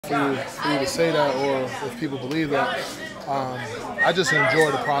For you to say that, or if people believe that, I just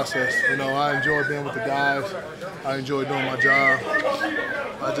enjoy the process. You know, I enjoy being with the guys. I enjoy doing my job.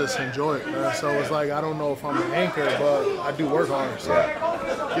 I just enjoy it, man. So it's like, I don't know if I'm an anchor, but I do work hard. So. Yeah.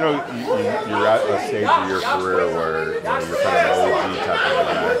 You know, you're at a stage of your career where you're kind of an OG type of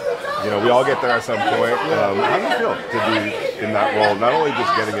a guy. You know, we all get there at some point. How do you feel to be in that role? Not only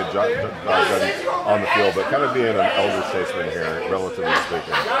just getting a job done on the field, but kind of being an elder statesman here, relatively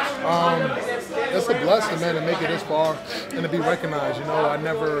speaking. It's a blessing, man, to make it this far and to be recognized. You know, I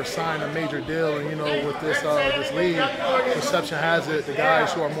never signed a major deal, and you know, with this league, perception has it the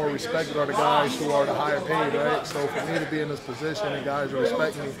guys who are more respected are the guys who are the higher paid, right? So for me to be in this position and guys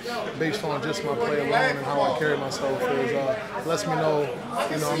respect me based on just my play alone and how I carry myself lets me know,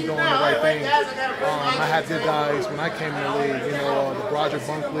 you know, I'm doing the right thing. I had good guys when I came in the league, you know, the Broderick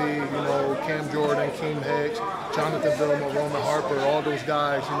Bunkley, you know, Cam Jordan, Keem Hicks, Jonathan Vilma, Roman Harper, all those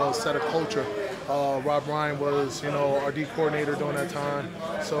guys, you know, set a culture. Rob Ryan was, you know, our D coordinator during that time.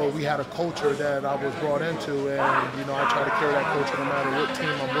 So we had a culture that I was brought into, and, you know, I try to carry that culture no matter what team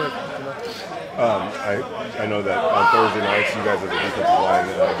I'm with, you know. I know that on Thursday nights you guys as a defensive line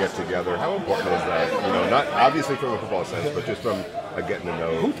get together. How important is that? You know, not obviously from a football sense, but just from getting to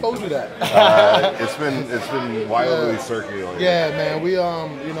know. Who told you that? It's been wildly circulating. Yeah, man. We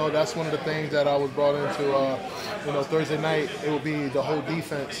you know, that's one of the things that I was brought into. You know, Thursday night it would be the whole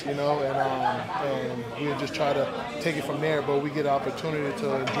defense. You know, and we would just try to take it from there. But we get an opportunity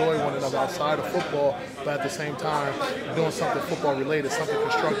to enjoy one another outside of football, but at the same time doing something football related, something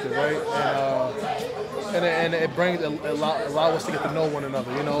constructive, right? And it brings allow us to get to know one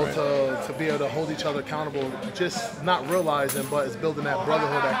another, you know, right. to be able to hold each other accountable, just not realizing, but it's building that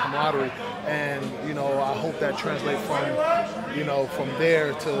brotherhood, that camaraderie, and you know, I hope that translates from, you know, from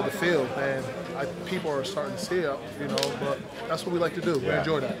there to the field, and people are starting to see it, you know, but that's what we like to do. Yeah. We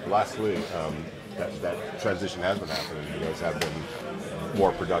enjoy that. Lastly, that transition has been happening. You guys have been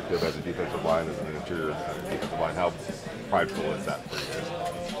more productive as a defensive line, as an interior defensive line. How prideful is that for you guys?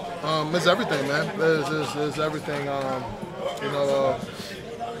 It's everything, man. It's everything. You know,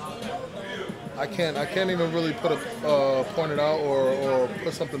 I can't even really point it out or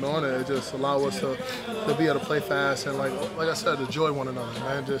put something on it. It just allow us to be able to play fast and like I said, enjoy one another,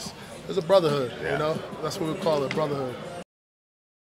 man. Just it's a brotherhood, yeah. You know. That's what we call it, brotherhood.